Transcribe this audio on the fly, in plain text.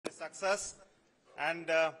success. And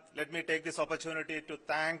let me take this opportunity to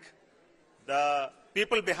thank the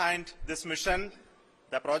people behind this mission,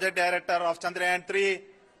 the project director of Chandrayaan-3.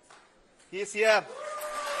 He is here.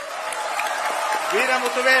 Veera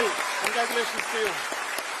Muthuvel, congratulations to you.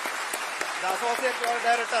 The associate project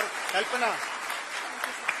director, Kalpana,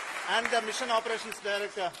 and the mission operations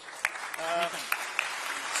director,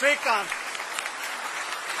 Srikanth.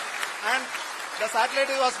 And the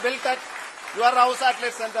satellite was built at your house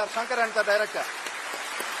satellite center, Chandrayaan, the director.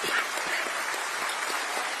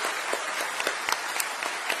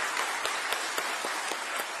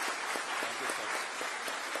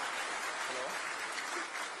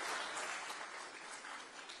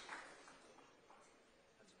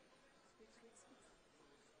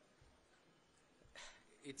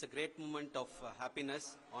 It's a great moment of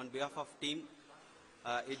happiness on behalf of team.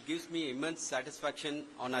 It gives me immense satisfaction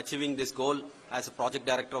on achieving this goal as a project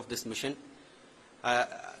director of this mission.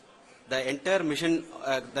 The entire mission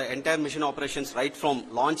operations, right from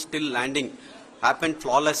launch till landing, happened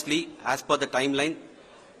flawlessly as per the timeline,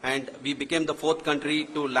 and we became the 4th country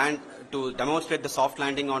to land to demonstrate the soft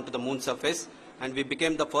landing onto the moon surface, and we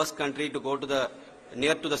became the first country to go to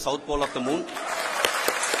near to the south pole of the moon.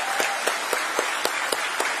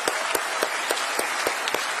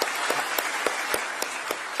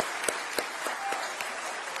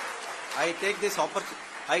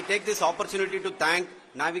 I take this opportunity to thank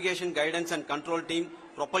navigation, guidance and control team,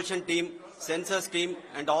 propulsion team, sensors team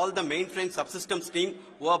and all the mainframe subsystems team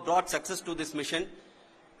who have brought success to this mission.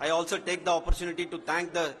 I also take the opportunity to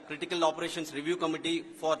thank the Critical Operations Review Committee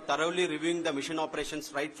for thoroughly reviewing the mission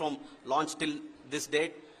operations right from launch till this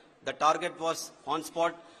date. The target was on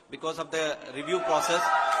spot because of the review process.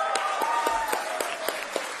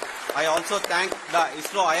 I also thank the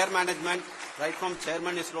Isro higher management, right from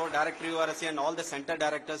Chairman Isro, Director URSC and all the center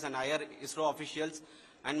directors and higher Isro officials.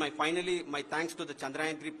 And finally, my thanks to the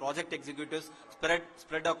Chandrayaan-3 project executives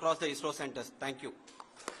spread across the Isro centers. Thank you.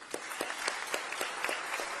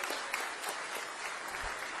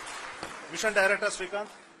 Mission Director Srikanth.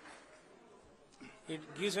 It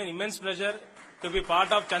gives me immense pleasure to be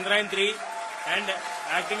part of Chandrayaan-3 and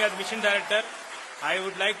acting as Mission Director. I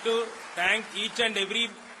would like to thank each and every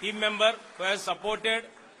team member who has supported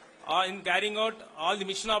in carrying out all the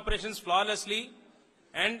mission operations flawlessly,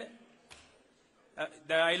 and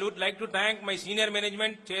I would like to thank my senior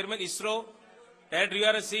management, Chairman Isro, Director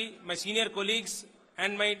URSC, my senior colleagues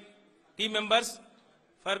and my team members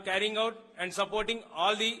for carrying out and supporting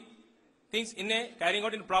all the things carrying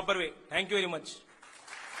out in a proper way. Thank you very much.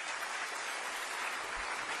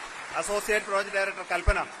 Associate Project Director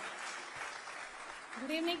Kalpana.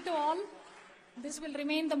 Good evening to all. This will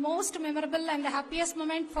remain the most memorable and the happiest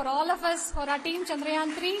moment for all of us, for our team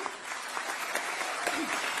Chandrayaan-3.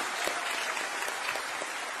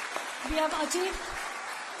 We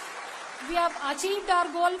have achieved our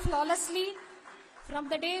goal flawlessly. From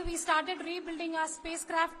the day we started rebuilding our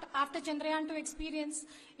spacecraft after Chandrayaan-2 experience,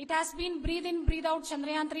 it has been breathe in, breathe out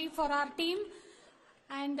Chandrayaan-3 for our team.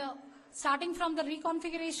 And starting from the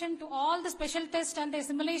reconfiguration to all the special tests and the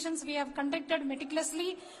simulations we have conducted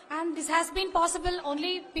meticulously, and this has been possible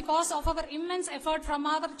only because of our immense effort from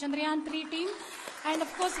our Chandrayaan-3 team, and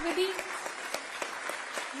of course with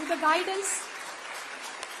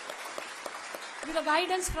the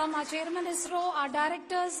guidance from our Chairman Isro, our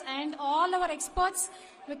directors and all our experts.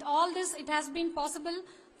 With all this, it has been possible.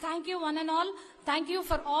 Thank you one and all. Thank you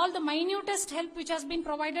for all the minutest help which has been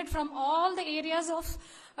provided from all the areas of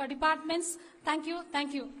departments. Thank you.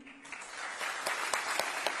 Thank you.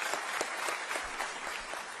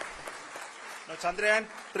 Now,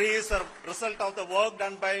 Chandrayaan-3 is a result of the work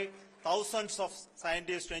done by thousands of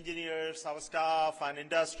scientists, engineers, our staff and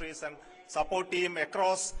industries and support team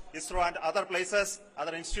across Isro and other places,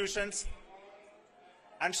 other institutions.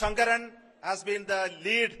 And Shankaran has been the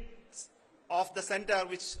lead of the center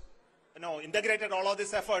which integrated all of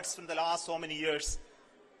these efforts in the last so many years.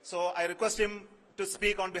 So I request him to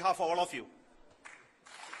speak on behalf of all of you.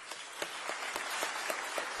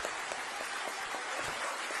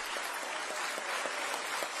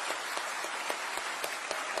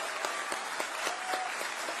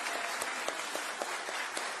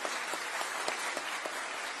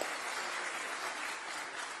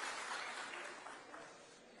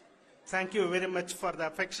 Thank you very much for the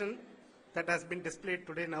affection that has been displayed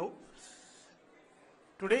today now.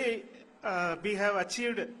 Today, we have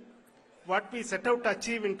achieved what we set out to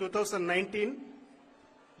achieve in 2019.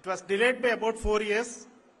 It was delayed by about 4 years,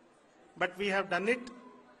 but we have done it.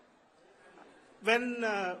 When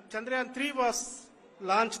Chandrayaan-3 was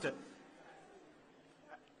launched,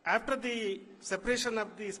 after the separation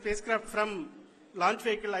of the spacecraft from launch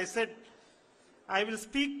vehicle, I said, I will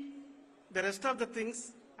speak the rest of the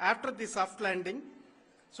things after the soft landing.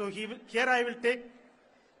 So here I will take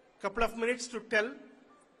a couple of minutes to tell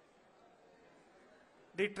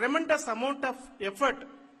the tremendous amount of effort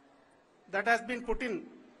that has been put in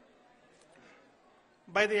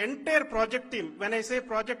by the entire project team. When I say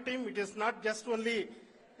project team, it is not just only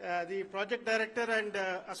the project director and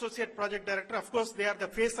associate project director. Of course, they are the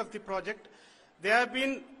face of the project. They have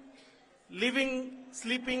been living,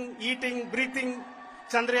 sleeping, eating, breathing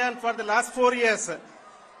Chandrayaan for the last 4 years.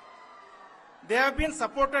 They have been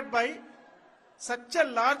supported by such a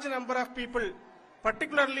large number of people,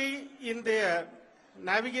 particularly in the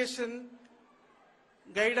navigation,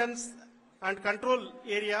 guidance and control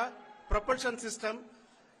area, propulsion system.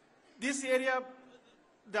 This area,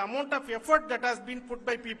 the amount of effort that has been put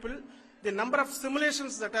by people, the number of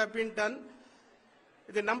simulations that have been done,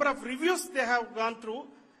 the number of reviews they have gone through,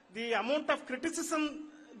 the amount of criticism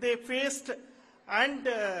they faced and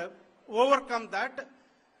overcome that,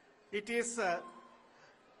 it is,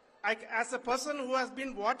 as a person who has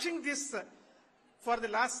been watching this for the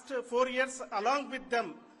last 4 years along with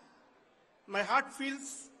them, my heart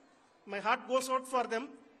goes out for them.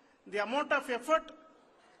 The amount of effort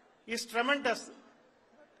is tremendous.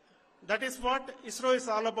 That is what ISRO is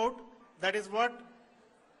all about. That is what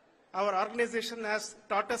our organization has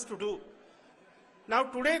taught us to do. Now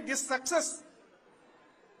today this success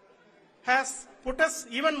has put us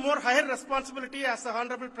even more higher responsibility, as the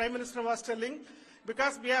Honorable Prime Minister was telling,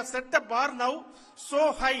 because we have set the bar now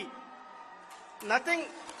so high. Nothing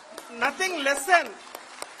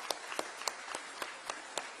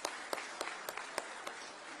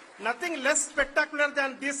less spectacular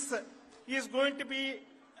than this is going to be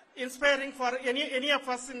inspiring for any of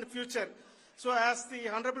us in the future. So as the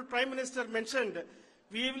Honorable Prime Minister mentioned,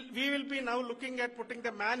 we will be now looking at putting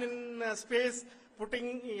the man in space,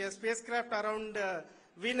 putting a spacecraft around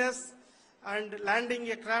Venus and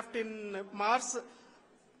landing a craft in Mars.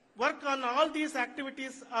 Work on all these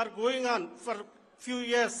activities are going on for few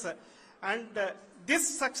years, and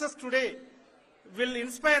this success today will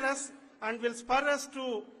inspire us and will spur us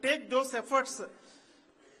to take those efforts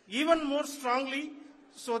even more strongly,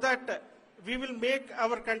 so that we will make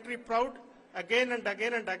our country proud again and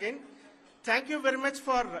again and again. Thank you very much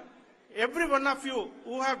for every one of you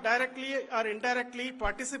who have directly or indirectly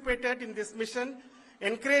participated in this mission,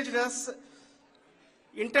 encouraged us,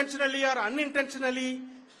 intentionally or unintentionally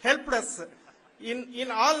helped us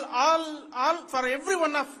in all for every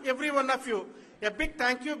one of you. A big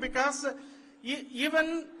thank you, because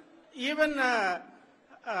even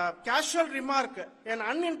casual remark, an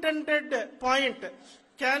unintended point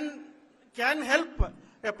can help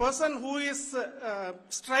a person who is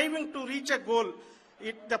striving to reach a goal.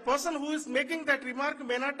 The person who is making that remark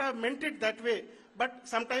may not have meant it that way, but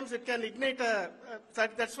sometimes it can ignite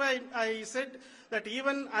that's why I said that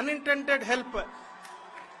even unintended help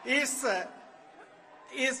is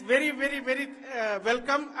very, very, very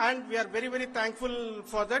welcome, and we are very, very thankful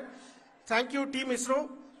for that. Thank you, Team ISRO,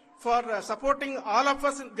 for supporting all of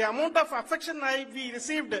us. The amount of affection we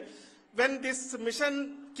received when this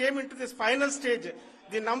mission came into this final stage,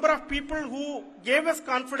 the number of people who gave us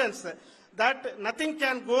confidence that nothing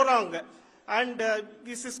can go wrong and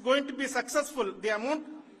this is going to be successful.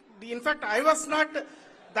 In fact, I was not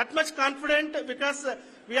that much confident, because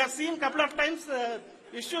we have seen a couple of times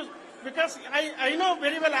issues, because I know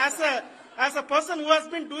very well, as a person who has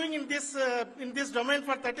been doing in this domain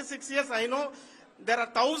for 36 years, I know there are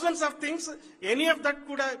thousands of things. Any of that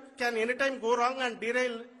can anytime go wrong and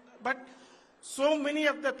derail. But so many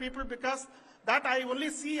of the people, because that I only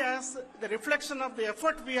see as the reflection of the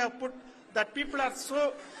effort we have put, that people are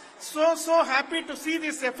so happy to see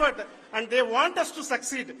this effort and they want us to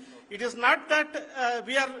succeed. It is not that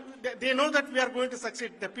they know that we are going to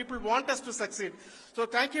succeed. The people want us to succeed. So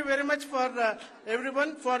thank you very much for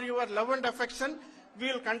everyone, for your love and affection.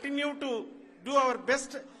 We will continue to do our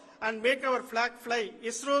best and make our flag fly,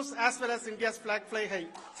 ISRO's as well as India's flag fly high.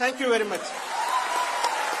 Thank you very much.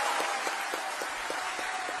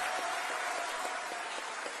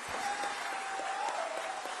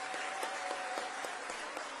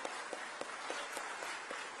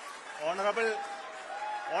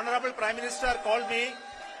 Honorable Prime Minister called me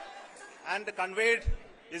and conveyed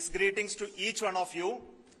his greetings to each one of you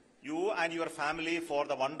and your family, for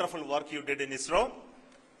the wonderful work you did in ISRO.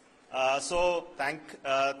 So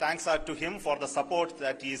thanks are to him for the support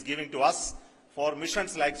that he is giving to us for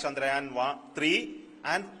missions like Chandrayaan-3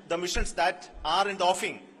 and the missions that are in the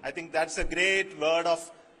offing. I think that's a great word of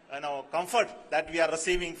comfort that we are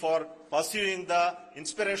receiving for pursuing the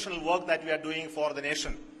inspirational work that we are doing for the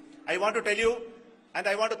nation. I want to tell you And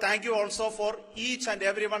I want to thank you also for each and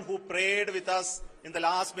everyone who prayed with us in the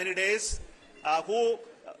last many days, who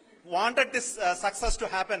wanted this success to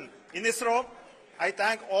happen in ISRO. I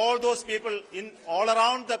thank all those people in all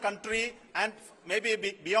around the country and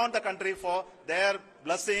maybe beyond the country for their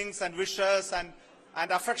blessings and wishes and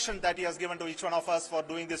affection that he has given to each one of us for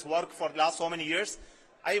doing this work for the last so many years.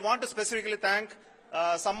 I want to specifically thank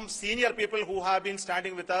some senior people who have been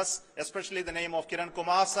standing with us, especially the name of Kiran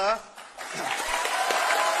Kumar sir.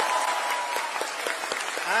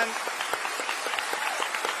 And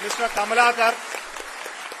Mr. Kamalakar,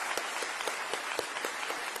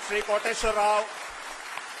 Sri Koteshwar Rao,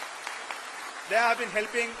 they have been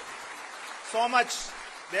helping so much.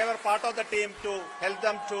 They were part of the team to help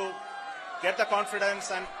them to get the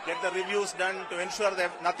confidence and get the reviews done to ensure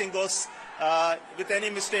that nothing goes with any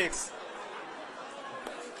mistakes.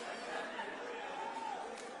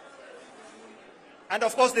 And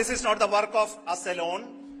of course, this is not the work of us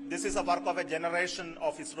alone. This is the work of a generation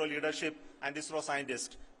of ISRO leadership and ISRO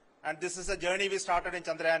scientists. And this is a journey we started in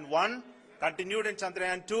Chandrayaan-1, continued in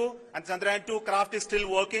Chandrayaan-2, and Chandrayaan-2 craft is still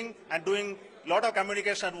working and doing a lot of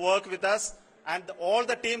communication work with us. And all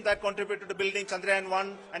the team that contributed to building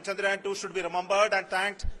Chandrayaan-1 and Chandrayaan-2 should be remembered and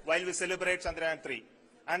thanked while we celebrate Chandrayaan-3.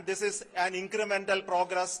 And this is an incremental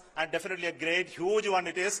progress and definitely a great, huge one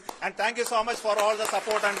it is. And thank you so much for all the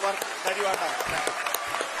support and work that you have done. Thank you.